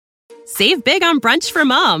Save big on brunch for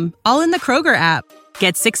mom, all in the Kroger app.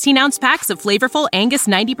 Get 16-ounce packs of flavorful Angus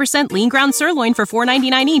 90% lean ground sirloin for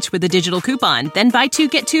 $4.99 each with a digital coupon. Then buy 2,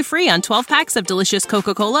 get 2 free on 12 packs of delicious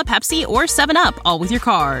Coca-Cola, Pepsi, or 7-Up, all with your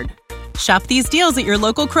card. Shop these deals at your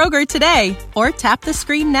local Kroger today, or tap the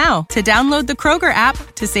screen now to download the Kroger app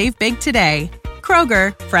to save big today.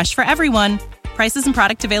 Kroger, fresh for everyone. Prices and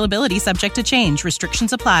product availability subject to change.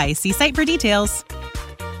 Restrictions apply. See site for details.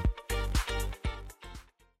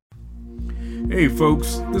 Hey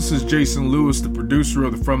folks, this is Jason Lewis, the producer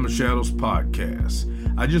of the From the Shadows podcast.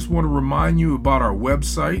 I just want to remind you about our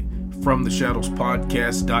website,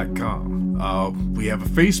 FromTheShadowsPodcast.com. We have a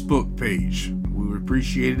Facebook page. We would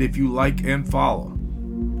appreciate it if you like and follow.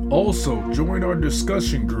 Also, join our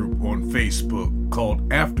discussion group on Facebook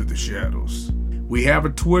called After the Shadows. We have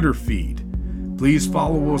a Twitter feed. Please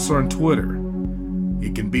follow us on Twitter.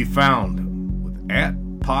 It can be found with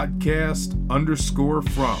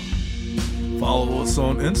 @podcast_from. Follow us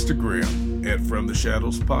on Instagram at From the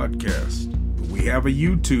Shadows Podcast. We have a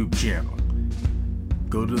YouTube channel.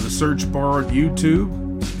 Go to the search bar of YouTube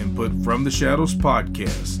and put From the Shadows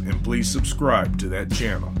Podcast, and please subscribe to that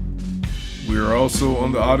channel. We are also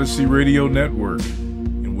on the Odyssey Radio Network,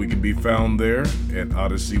 and we can be found there at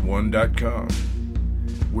odyssey1.com.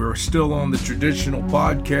 We're still on the traditional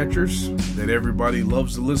podcatchers that everybody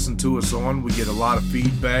loves to listen to us on. We get a lot of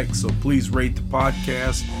feedback, so please rate the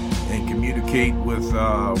podcast and communicate with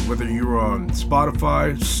whether you're on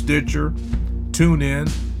Spotify, Stitcher, TuneIn,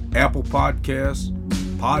 Apple Podcasts,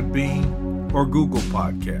 Podbean, or Google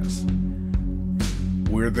Podcasts.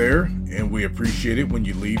 We're there, and we appreciate it when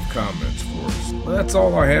you leave comments for us. Well, that's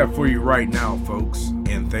all I have for you right now, folks,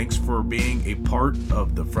 and thanks for being a part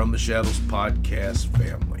of the From the Shadows podcast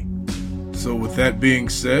family. So with that being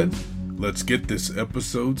said, let's get this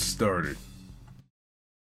episode started.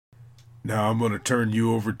 Now I'm going to turn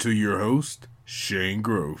you over to your host, Shane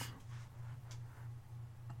Grove.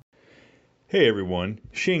 Hey everyone,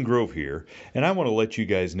 Shane Grove here, and I want to let you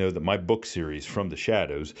guys know that my book series, From the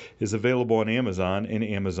Shadows, is available on Amazon and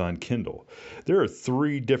Amazon Kindle. There are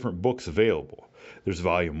 3 different books available. There's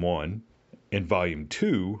Volume 1 and Volume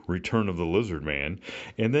 2, Return of the Lizard Man,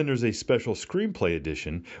 and then there's a special screenplay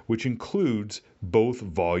edition which includes both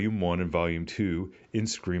Volume 1 and Volume 2 in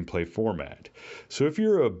screenplay format. So if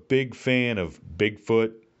you're a big fan of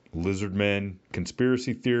Bigfoot, lizard men,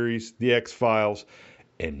 conspiracy theories, the X-Files,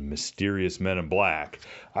 and mysterious men in black,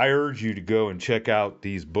 I urge you to go and check out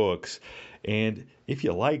these books. And if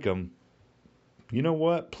you like them, you know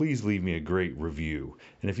what? Please leave me a great review.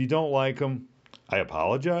 And if you don't like them, I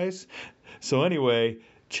apologize. So anyway,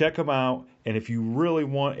 check them out. And if you really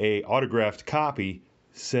want a autographed copy,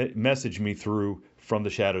 message me through From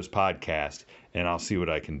the Shadows Podcast, and I'll see what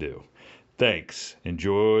I can do. Thanks.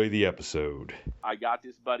 Enjoy the episode. I got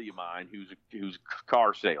this buddy of mine who's a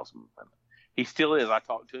car salesman. He still is. I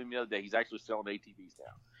talked to him the other day. He's actually selling ATVs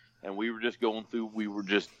now. And we were just going through, we were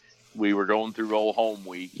going through old home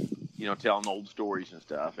week, telling old stories and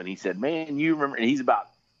stuff. And he said, man, you remember, and he's about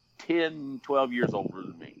 10, 12 years older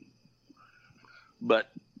than me.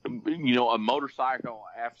 But, a motorcycle,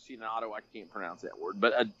 aficionado, I can't pronounce that word,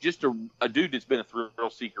 but just a dude that's been a thrill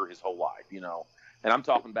seeker his whole life, And I'm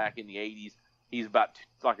talking back in the 80s. He's about,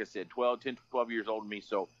 like I said, 10, 12 years older than me.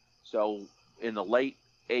 So in the late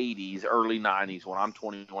 80s, early 90s, when I'm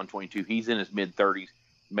 21, 22, he's in his mid 30s,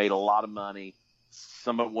 made a lot of money.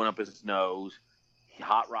 Some of it went up his nose. He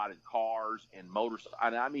hot rodded cars and motorcycles.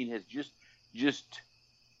 I mean, has just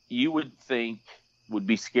you would think would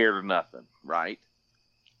be scared of nothing, right?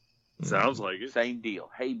 Sounds like it. Same deal.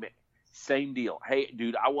 Hey, man, same deal. Hey,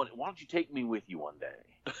 dude, why don't you take me with you one day?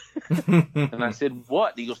 And I said,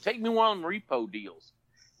 what? He goes, take me one of them repo deals.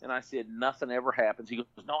 And I said, nothing ever happens. He goes,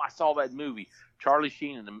 no, I saw that movie. Charlie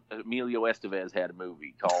Sheen and Emilio Estevez had a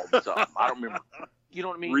movie called something. I don't remember. You know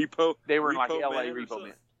what I mean? Repo. They were in like Repo L.A. Repo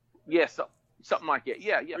Man. Yes, something like that.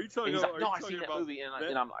 Yeah. Are you talking like, about? no, I seen that movie, and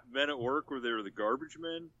I'm like, Men at Work, where they were the garbage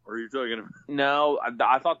men? Or are you talking about? No,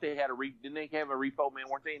 I thought they had didn't they have a Repo Man?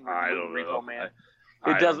 Weren't they in I don't know. Repo Man?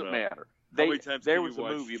 I It doesn't matter. How many times there did was you a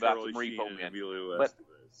watch movie about Charlie some Sheen Repo and Men. Emilio But- Estevez?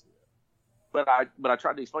 But I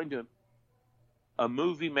tried to explain to him, a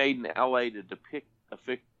movie made in L.A. to depict a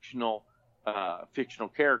fictional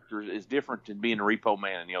characters is different than being a Repo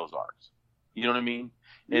Man in the Ozarks. You know what I mean?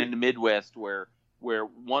 And in the Midwest, where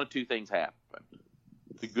one of two things happen: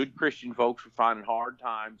 the good Christian folks are finding hard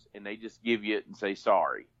times, and they just give you it and say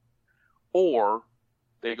sorry, or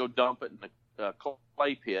they go dump it in the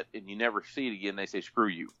clay pit, and you never see it again. And they say screw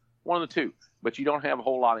you. One of the two, but you don't have a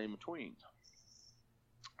whole lot in between.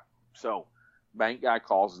 So, bank guy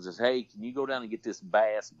calls and says, hey, can you go down and get this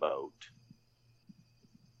bass boat?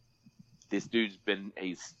 this dude's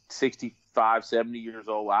he's 65, 70 years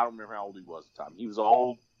old. I don't remember how old he was at the time. He was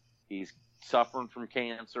old. He's suffering from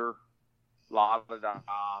cancer. La da da.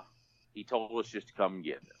 He told us just to come and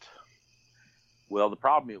get it. Well, the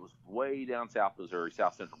problem, it was way down South Missouri,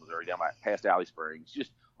 South Central Missouri, down past Alley Springs,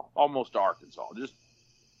 just almost Arkansas, just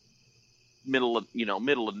middle of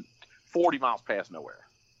 40 miles past nowhere.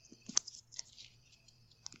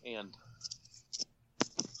 And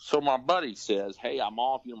so my buddy says, hey, I'm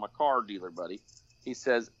off, my car dealer buddy. He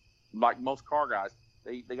says, like most car guys,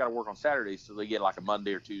 they got to work on Saturdays, so they get like a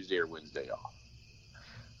Monday or Tuesday or Wednesday off.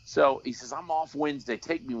 So he says, I'm off Wednesday,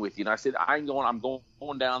 take me with you. And I said, I'm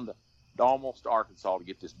going down to almost Arkansas to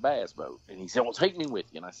get this bass boat. And he said, well, take me with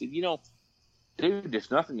you. And I said, dude,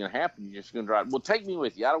 there's nothing going to happen. You're just going to drive. Well, take me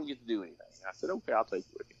with you. I don't get to do anything. I said, okay, I'll take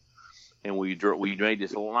you with you. And we made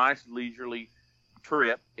this nice leisurely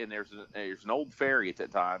trip. And there's an old ferry at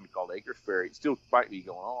that time called Acres Ferry. It still might be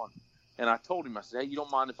going on. And I told him, I said, hey, you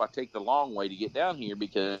don't mind if I take the long way to get down here?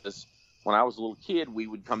 Because when I was a little kid, we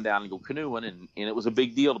would come down and go canoeing, and it was a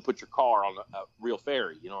big deal to put your car on a real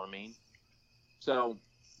ferry. You know what I mean? So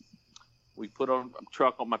we put my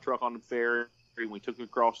truck on the ferry. We took it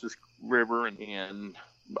across this river and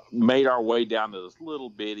made our way down to this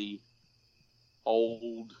little bitty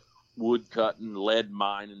old wood cutting lead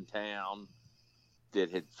mining town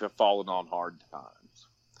that had fallen on hard times.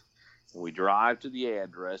 And we drive to the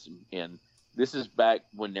address, and this is back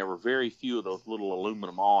when there were very few of those little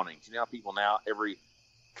aluminum awnings. You know how people now, every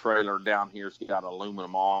trailer down here's got an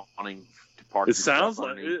aluminum awning to park. It sounds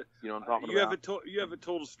like it. You know what I'm talking about? You haven't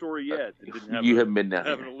told a story yet. That didn't have haven't been down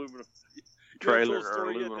have here. An aluminum trailer or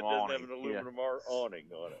aluminum awning. Have an aluminum awning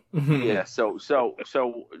on it. Yeah.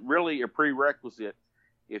 So really a prerequisite,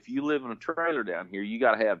 if you live in a trailer down here, you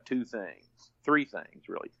got to have three things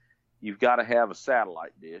really. You've got to have a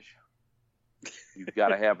satellite dish. You've got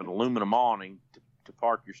to have an aluminum awning to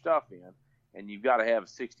park your stuff in, and you've got to have a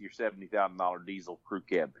 $60,000 or $70,000 diesel crew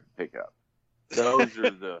cab pickup. Those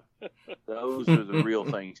are the real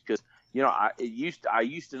things. Because I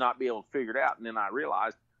used to not be able to figure it out, and then I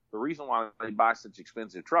realized the reason why they buy such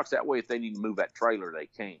expensive trucks, that way if they need to move that trailer, they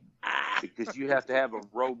can. Because you have to have a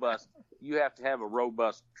robust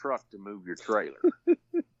truck to move your trailer,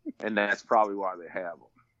 and that's probably why they have them.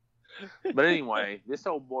 But anyway, this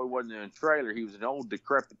old boy wasn't in a trailer. He was an old,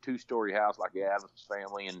 decrepit 2-story house like the Adams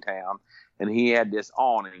family in town, and he had this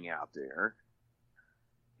awning out there,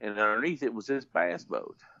 and underneath it was this bass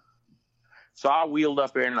boat. So I wheeled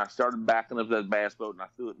up there, and I started backing up that bass boat, and I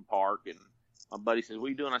threw it in park, and my buddy says, what are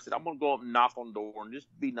you doing? I said, I'm going to go up and knock on the door and just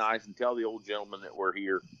be nice and tell the old gentleman that we're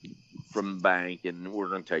here from the bank, and we're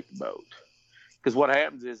going to take the boat. Because what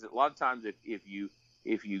happens is that a lot of times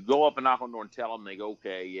if you go up and knock on the door and tell them, they go,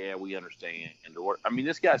 okay, yeah, we understand. Or,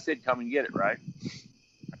 this guy said, come and get it, right?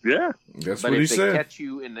 Yeah, that's but what he said. But if they catch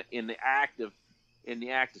you in the act of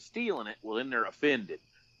stealing it, well, then they're offended.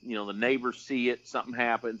 The neighbors see it, something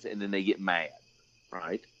happens, and then they get mad,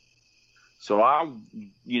 right? So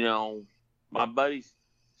my buddy's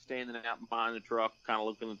standing out behind the truck, kind of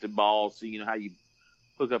looking at the ball, see how you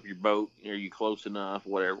hook up your boat. Are you close enough?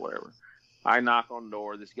 Whatever. I knock on the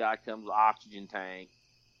door. This guy comes with an oxygen tank.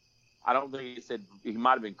 I don't think he said, he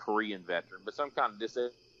might have been Korean veteran, but some kind of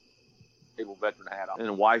disabled veteran hat on, and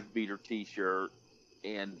a wife beater T-shirt,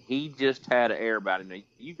 and he just had an air about him. Now,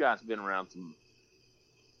 you guys have been around some,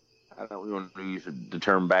 I don't want to use the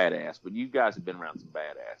term badass, but you guys have been around some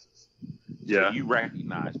badasses. Yeah. So you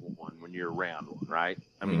recognize one when you're around one, right?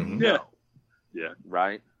 Yeah.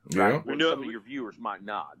 Right? Yeah. Right? Well, some of your viewers might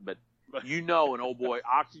not, but an old boy,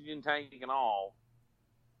 oxygen tank and all,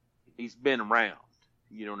 he's been around.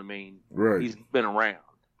 You know what I mean? Right. He's been around.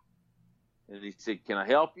 And he said, can I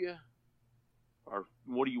help you? Or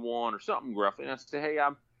what do you want? Or something gruffy. And I said, hey,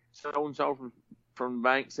 I'm so-and-so from the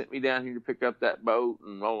bank, sent me down here to pick up that boat.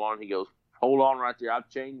 And hold on. He goes, hold on right there. I've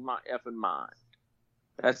changed my effing mind.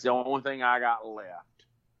 That's the only thing I got left.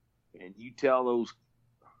 And you tell those,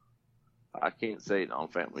 I can't say it on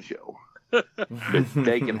Family Show, but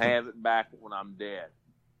they can have it back when I'm dead.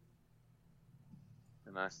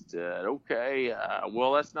 And I said, okay,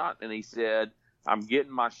 well, that's not. And he said, I'm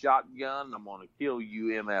getting my shotgun, and I'm going to kill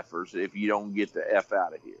you MFers if you don't get the F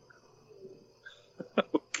out of here.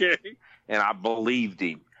 Okay. And I believed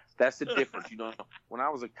him. That's the difference. When I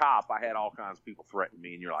was a cop, I had all kinds of people threaten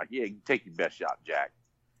me, and you're like, yeah, you take your best shot, Jack.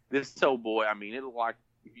 This old boy, it looked like,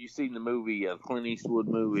 if you've seen the movie, Clint Eastwood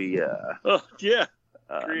movie. Yeah.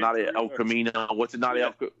 Not El Camino. What's it? Not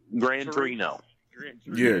El Gran Torino.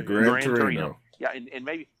 Yeah, Gran Torino. Yeah, and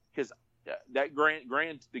maybe because that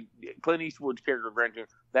Clint Eastwood's character, Gran Torino,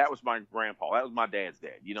 that was my grandpa. That was my dad's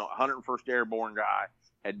dad. 101st Airborne guy.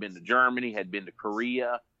 had been to Germany, had been to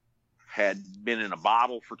Korea, had been in a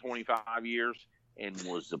bottle for 25 years, and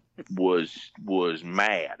was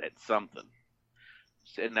mad at something.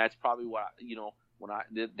 And that's probably what when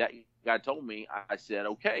that guy told me, I said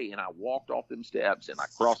okay, and I walked off them steps and I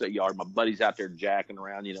crossed that yard. My buddy's out there jacking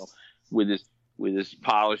around, with his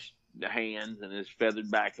polished hands and his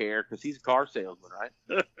feathered back hair, because he's a car salesman,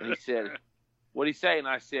 right? And he said, "What'd he say?" And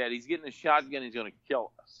I said, "He's getting a shotgun. He's going to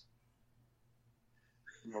kill us."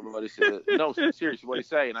 And my buddy said, "No, seriously, what'd he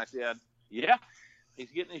say?" And I said, "Yeah,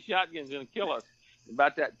 he's getting a shotgun. He's going to kill us."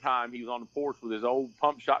 About that time, he was on the porch with his old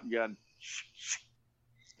pump shotgun.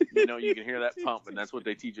 You can hear that pump, and that's what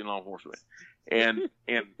they teach in law enforcement. And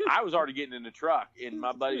I was already getting in the truck, and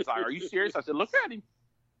my buddy's like, "Are you serious?" I said, "Look at him."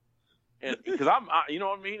 And because you know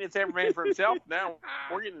what I mean? It's every man for himself now.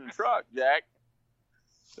 We're getting in the truck, Jack.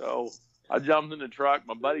 So I jumped in the truck.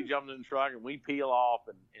 My buddy jumped in the truck, and we peel off.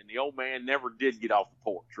 And the old man never did get off the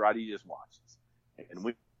porch, right? He just watched us. And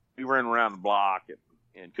we ran around the block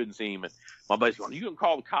and couldn't see him. And my buddy's going, "You going to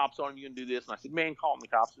call the cops on him? You going to do this?" And I said, "Man, call the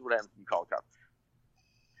cops. What happens when you call the cops?"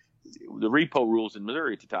 The repo rules in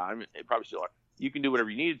Missouri at the time, it probably still are. You can do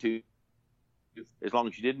whatever you needed to, as long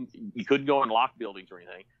as you couldn't go in locked buildings or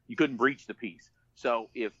anything. You couldn't breach the peace.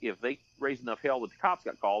 So if they raised enough hell that the cops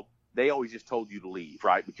got called, they always just told you to leave,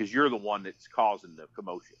 right? Because you're the one that's causing the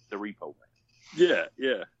commotion, the repo man.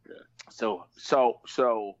 Yeah. So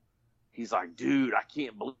he's like, "Dude, I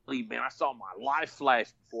can't believe, man, I saw my life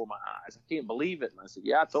flash before my eyes. I can't believe it." And I said,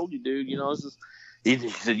 "Yeah, I told you, dude. This is." He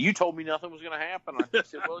said, "You told me nothing was going to happen." I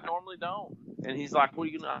said, "Well, it normally don't." And he's like, "What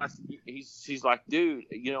are you going to?" He's like, "Dude,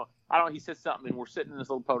 I don't." He said something, and we're sitting in this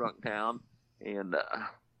little podunk town, and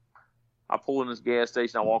I pull in this gas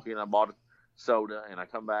station. I walk in, I bought a soda, and I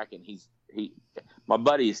come back, and my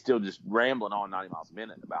buddy is still just rambling on 90 miles a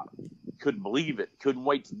minute about it. Couldn't believe it. Couldn't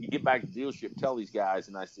wait to get back to the dealership, tell these guys.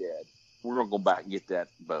 And I said, "We're going to go back and get that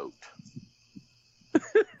boat."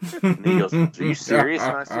 And he goes, "Are you serious?"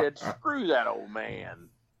 And I said, Screw that old man.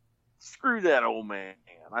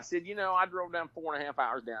 I said, I drove down 4.5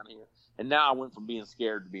 hours down here, and now I went from being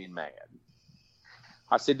scared to being mad.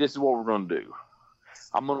 I said, "This is what we're going to do.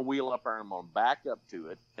 I'm going to wheel up there and I'm going to back up to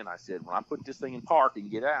it." And I said, "When I put this thing in park and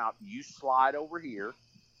get out, you slide over here.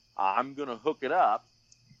 I'm going to hook it up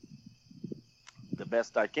the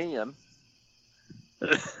best I can,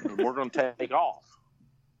 and we're going to take off."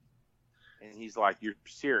 And he's like, "You're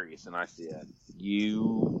serious?" And I said,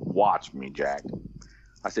 "You watch me, Jack."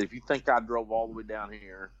 I said, "If you think I drove all the way down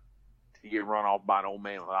here to get run off by an old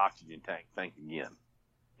man with an oxygen tank, think again."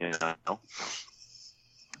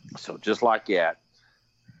 So just like that,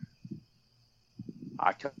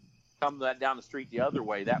 I come down the street the other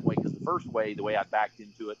way, because the first way, the way I backed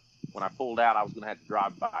into it, when I pulled out, I was going to have to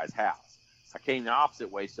drive by his house. I came the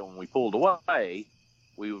opposite way, so when we pulled away,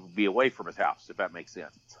 we would be away from his house, if that makes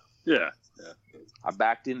sense. Yeah. I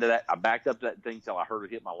backed into that. I backed up to that thing till I heard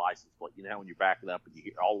it hit my license plate. You know how when you're backing up and you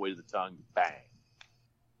get all the way to the tongue, bang.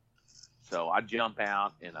 So I jump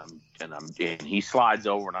out and he slides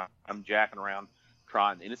over, and I'm jacking around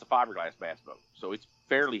trying, and it's a fiberglass bass boat, so it's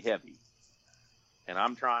fairly heavy. And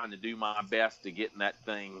I'm trying to do my best to get that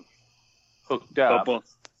thing hooked up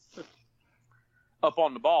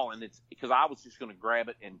on the ball, and it's because I was just going to grab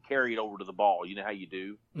it and carry it over to the ball. You know how you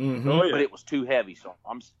do, Oh, yeah. but it was too heavy, so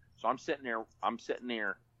I'm sitting there. I'm sitting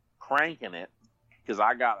there cranking it because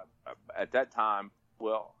I got at that time.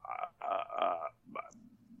 Well,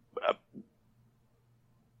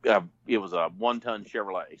 it was a 1-ton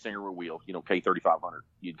Chevrolet single rear wheel, K3500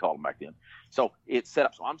 you'd call them back then. So it's set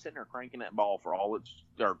up. So I'm sitting there cranking that ball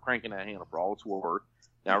cranking that handle for all it's worth.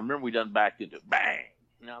 Now remember, we done backed into it, bang.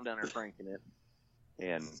 Now I'm down there cranking it,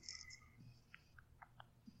 and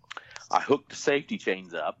I hooked the safety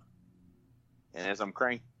chains up, and as I'm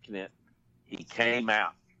cranking it, he came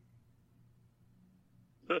out.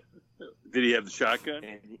 Did he have the shotgun?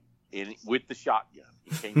 And with the shotgun.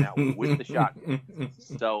 He came out with the shotgun.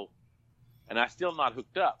 So, and I still not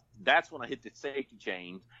hooked up. That's when I hit the safety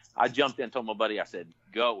chains. I jumped in and told my buddy, I said,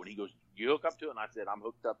 "Go." And he goes, "You hook up to it?" And I said, "I'm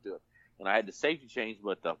hooked up to it." And I had the safety chains,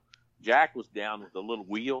 but the jack was down with the little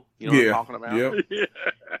wheel. You know what I'm talking about? Yep.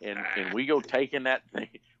 And we go taking that thing.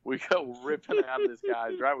 We go ripping out of this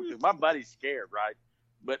guy's driveway. Because my buddy's scared, right?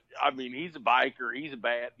 But I mean, he's a biker. He's a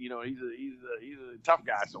bad, he's a tough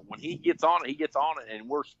guy. So when he gets on it, and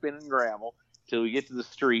we're spinning gravel till we get to the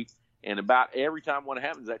street. And about every time what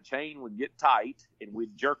happens, that chain would get tight, and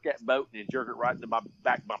we'd jerk that boat and jerk it right into my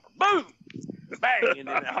back bumper. Boom! bang, and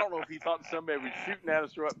then I don't know if he thought somebody was shooting at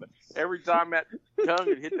us, but every time that tongue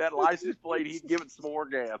would hit that license plate, he'd give it some more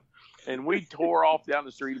gas. And we tore off down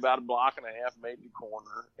the street about a block and a half, made the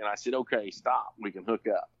corner, and I said, "Okay, stop, we can hook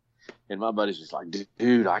up." And my buddy's just like,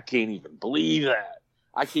 "Dude, I can't even believe that.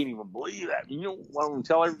 I can't even believe that." You know what I'm going to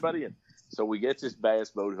tell everybody? And so we get this bass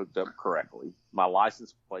boat hooked up correctly. My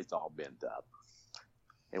license plate's all bent up.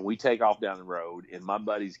 And we take off down the road, and my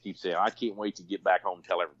buddies keep saying, "I can't wait to get back home and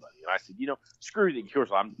tell everybody." And I said, screw that. Of course,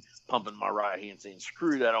 I'm pumping my right hand saying,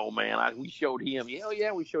 "Screw that old man. We showed him." Hell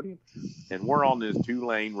yeah, we showed him. And we're on this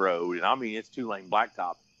 2-lane road, and I mean, it's 2-lane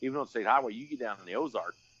blacktop. Even on the state highway, you get down in the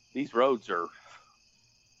Ozarks, these roads are,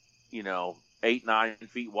 8-9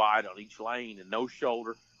 feet wide on each lane and no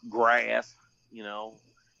shoulder, grass,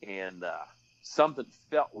 and something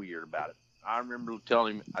felt weird about it. I remember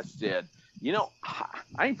telling him, I said,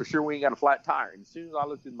 I ain't for sure we ain't got a flat tire. And as soon as I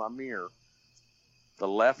looked in my mirror, the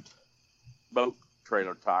left boat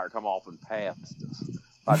trailer tire come off and passed us.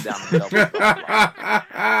 Right down the double.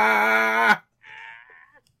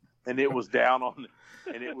 And it was down on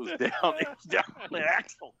the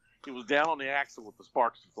axle. It was down on the axle with the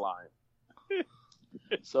sparks flying.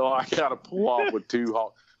 So I got to pull off with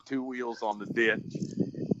two wheels on the ditch,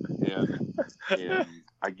 and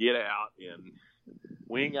I get out, and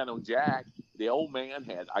we ain't got no jack. The old man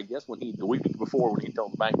had, I guess, the week before when he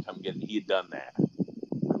told the bank to come get it, he had done that.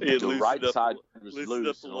 The right side was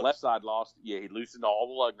loose, and the left side lost. Yeah, he loosened all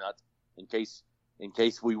the lug nuts in case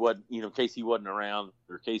we wasn't, in case he wasn't around,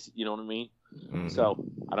 or in case, you know what I mean. Mm-hmm. So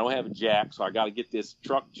I don't have a jack, so I got to get this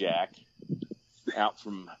truck jack out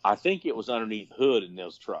from, I think it was underneath the hood in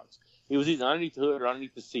those trucks. It was either underneath the hood or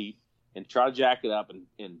underneath the seat, and try to jack it up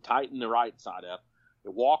and tighten the right side up.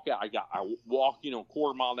 And walk out. I walk, a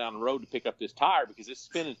quarter mile down the road to pick up this tire because it's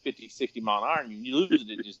spinning 50, 60 mile an hour, and you lose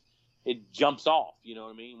it, it jumps off. You know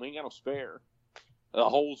what I mean? We ain't got no spare. The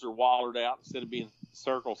holes are wallered out instead of being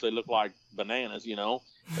circles. They look like bananas,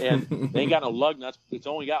 and they ain't got no lug nuts. It's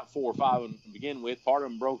only got 4 or 5 to begin with. Part of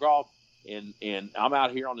them broke off, and I'm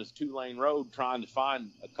out here on this 2-lane road trying to find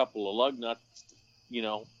a couple of lug nuts.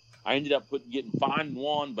 I ended up finding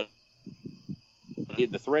one, but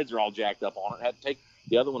the threads are all jacked up on it. I had to take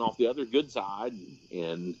the other one off the other good side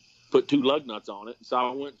and put 2 lug nuts on it. So I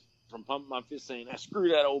went from pumping my fist saying, "Screw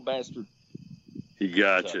that old bastard." He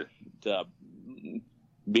got you. To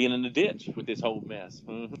being in the ditch with this whole mess.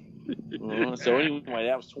 So anyway,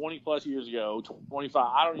 that was 20 plus years ago, 25.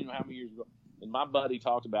 I don't even know how many years ago. And my buddy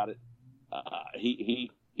talked about it.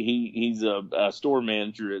 He's a store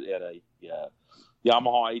manager at a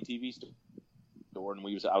Yamaha ATV store. And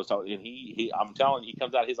I was talking, and I'm telling you, he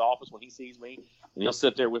comes out of his office when he sees me, and he'll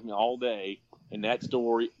sit there with me all day, and that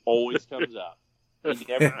story always comes up. He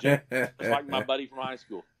never, just like my buddy from high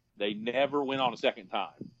school, they never went on a second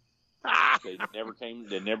time. They never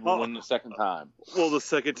won the second time. Well, the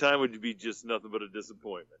second time would be just nothing but a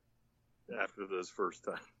disappointment after those first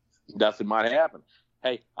times. Nothing might happen.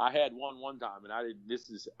 Hey, I had one time, and I did. This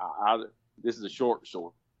is a short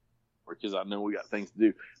story because I know we got things to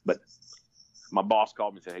do, but my boss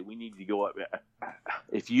called me and said, "Hey, we need to go up.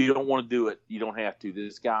 If you don't want to do it, you don't have to.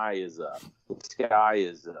 This guy is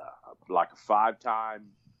like a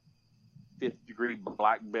 5-time 5th degree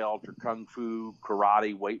black belt or kung fu,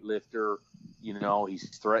 karate, weightlifter. He's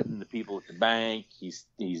threatened the people at the bank. He's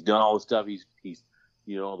done all this stuff. He's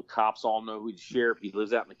the cops all know who the sheriff. He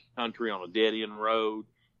lives out in the country on a dead end road,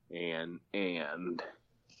 and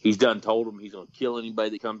he's told him he's going to kill anybody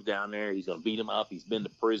that comes down there. He's going to beat him up. He's been to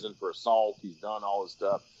prison for assault. He's done all this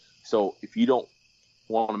stuff. So if you don't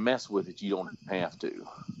want to mess with it, you don't have to."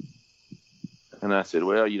 And I said,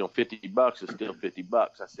 "Well, $50 is still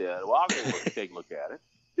 $50. I said, "Well, I'll go take a look at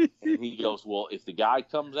it." And he goes, "Well, if the guy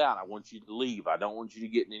comes out, I want you to leave. I don't want you to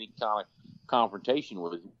get in any kind of confrontation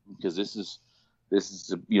with him because this is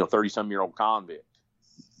a 30-some-year-old convict."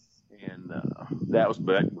 And that was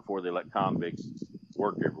back before they let convicts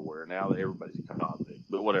work everywhere. Now that everybody's a convict,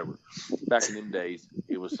 but whatever. Back in them days,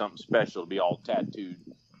 it was something special to be all tattooed,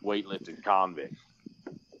 weightlifting convict.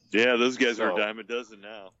 Yeah, those guys are a dime a dozen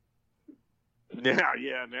now. Now,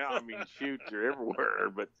 I mean, shoot, you're everywhere.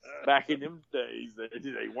 But back in them days,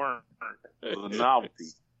 they weren't. It was a novelty.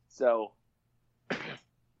 So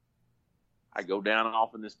I go down and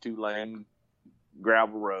off in this 2-lane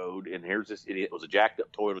gravel road, and here's this idiot. It was a jacked up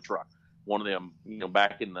Toyota truck. One of them,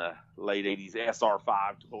 back in the late 80s,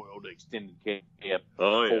 SR5 Toyota extended cab,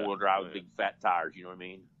 4-wheel drive with big fat tires, you know what I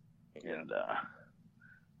mean? And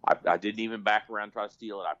I didn't even back around and try to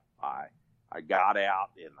steal it. I got out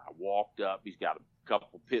and I walked up. He's got a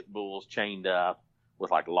couple pit bulls chained up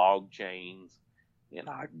with like log chains. And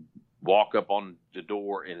I walk up on the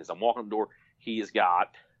door, and as I'm walking up the door, he has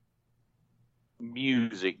got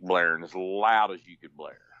music blaring as loud as you could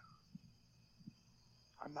blare.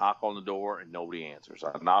 I knock on the door and nobody answers.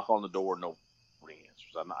 I knock on the door and nobody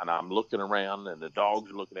answers. And I'm looking around and the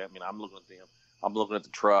dogs are looking at me and I'm looking at them. I'm looking at the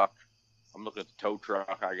truck. I'm looking at the tow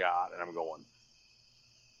truck I got and I'm going,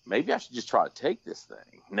 maybe I should just try to take this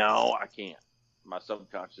thing. No, I can't. My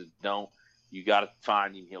subconscious says, don't. You got to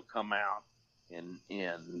find him. He'll come out and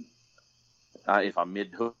if I'm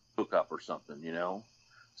mid hookup or something, you know.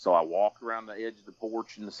 So I walk around the edge of the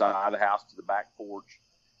porch and the side of the house to the back porch,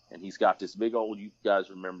 and he's got this big old. You guys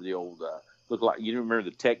remember the old look like you remember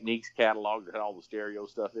the Techniques catalog that had all the stereo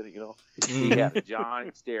stuff in it, you know. He had a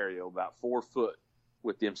giant stereo about 4 foot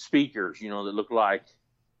with them speakers, you know, that looked like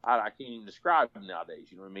I can't even describe them nowadays.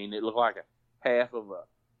 You know what I mean? It looked like a half of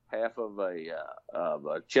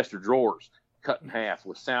a chest of drawers cut in half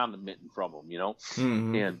with sound emitting from them, you know.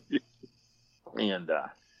 Mm-hmm. And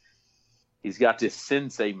he's got this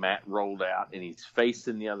sensei mat rolled out, and he's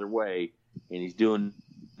facing the other way, and he's doing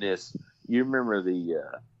this. You remember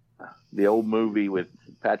the old movie with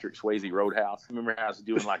Patrick Swayze, Roadhouse? Remember how he's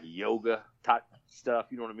doing like yoga type stuff?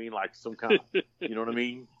 You know what I mean? Like some kind of, you know what I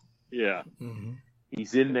mean? Yeah. Mm-hmm.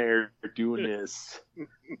 He's in there doing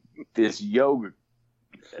this yoga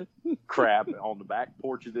crap on the back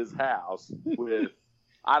porch of this house with,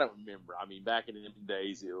 I don't remember. I mean, back in the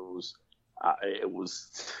days, it was, I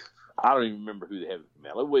don't even remember who the heavy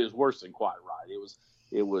metal. It was worse than Quite Right.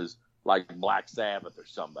 It was like Black Sabbath or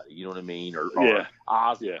somebody, you know what I mean? Or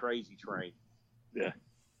Ozzy Crazy Train. Yeah.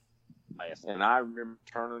 And I remember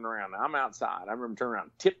turning around. I'm outside. I remember turning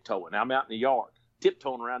around, tiptoeing. I'm out in the yard,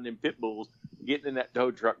 tiptoeing around them pit bulls, getting in that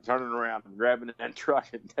tow truck, turning around and grabbing that truck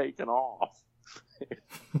and taking off.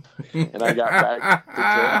 And I got back to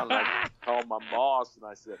town and I called my boss and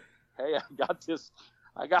I said, hey, I got this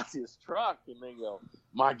truck. And they go,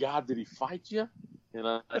 my God, did he fight you? And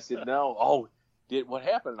I said, no. Oh, what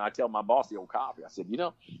happened? And I tell my boss, the old copy, I said, you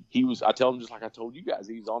know, I tell him just like I told you guys,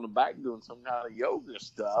 he was on the back doing some kind of yoga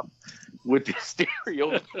stuff with the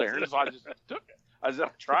stereo player. So I just took it. I said, I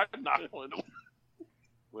tried to knock on the door.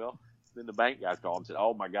 Well, then the bank guy called and said,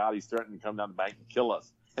 oh my God, he's threatening to come down the bank and kill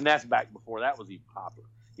us. And that's back before that was even popular.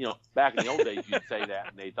 You know, back in the old days, you'd say that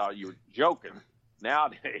and they thought you were joking.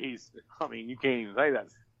 Nowadays, I mean, you can't even say that.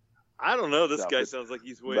 I don't know. This guy sounds like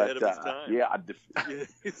he's way ahead of his time. Yeah,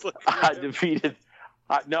 I defeated.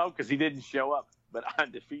 No, because he didn't show up. But I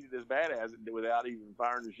defeated this badass without even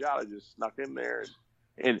firing a shot. I just snuck in there,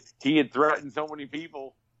 and he had threatened so many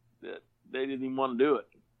people that they didn't even want to do it.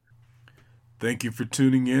 Thank you for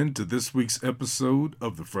tuning in to this week's episode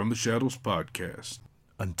of the From the Shadows podcast.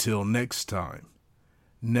 Until next time,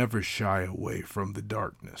 never shy away from the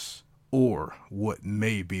darkness or what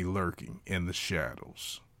may be lurking in the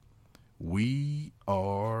shadows. We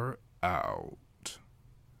are out.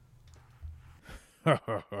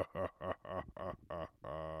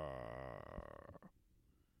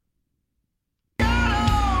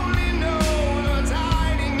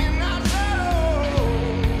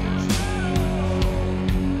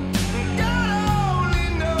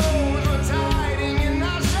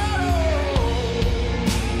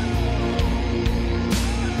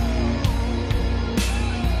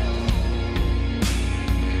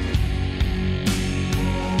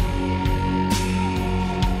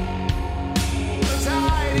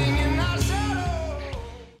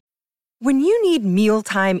 When you need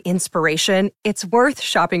mealtime inspiration, it's worth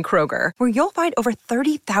shopping Kroger, where you'll find over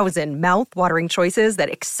 30,000 mouth-watering choices that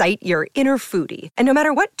excite your inner foodie. And no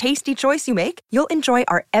matter what tasty choice you make, you'll enjoy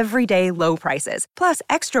our everyday low prices, plus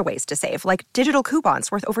extra ways to save, like digital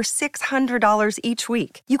coupons worth over $600 each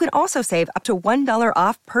week. You can also save up to $1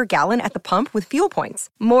 off per gallon at the pump with fuel points.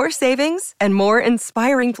 More savings and more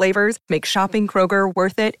inspiring flavors make shopping Kroger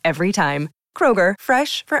worth it every time. Kroger,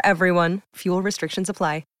 fresh for everyone. Fuel restrictions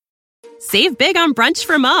apply. Save big on brunch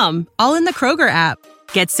for mom, all in the Kroger app.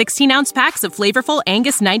 Get 16-ounce packs of flavorful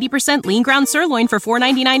Angus 90% lean ground sirloin for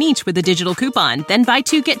 $4.99 each with a digital coupon. Then buy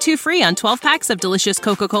 2, get 2 free on 12 packs of delicious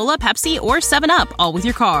Coca-Cola, Pepsi, or 7-Up, all with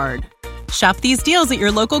your card. Shop these deals at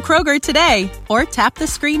your local Kroger today, or tap the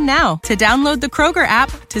screen now to download the Kroger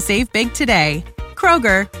app to save big today.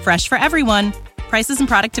 Kroger, fresh for everyone. Prices and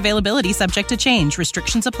product availability subject to change.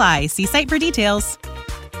 Restrictions apply. See site for details.